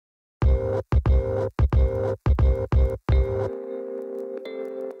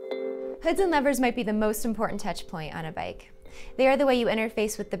Hoods and levers might be the most important touch point on a bike. They are the way you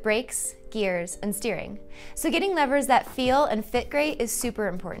interface with the brakes, gears, and steering. So getting levers that feel and fit great is super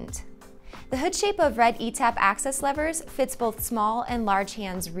important. The hood shape of Red eTap AXS levers fits both small and large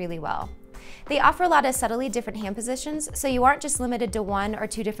hands really well. They offer a lot of subtly different hand positions, so you aren't just limited to one or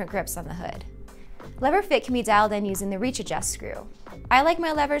two different grips on the hood. Lever fit can be dialed in using the reach adjust screw. I like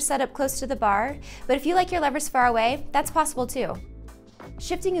my levers set up close to the bar, but if you like your levers far away, that's possible too.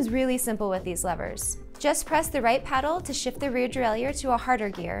 Shifting is really simple with these levers. Just press the right paddle to shift the rear derailleur to a harder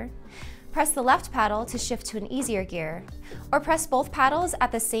gear, press the left paddle to shift to an easier gear, or press both paddles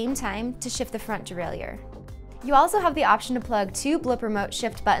at the same time to shift the front derailleur. You also have the option to plug 2 blip remote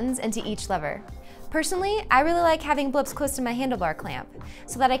shift buttons into each lever. Personally, I really like having blips close to my handlebar clamp,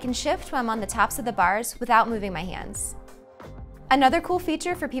 so that I can shift when I'm on the tops of the bars without moving my hands. Another cool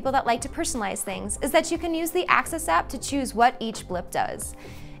feature for people that like to personalize things is that you can use the AXS app to choose what each blip does.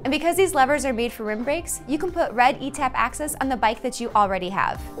 And because these levers are made for rim brakes, you can put Red eTap AXS on the bike that you already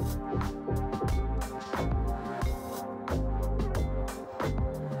have.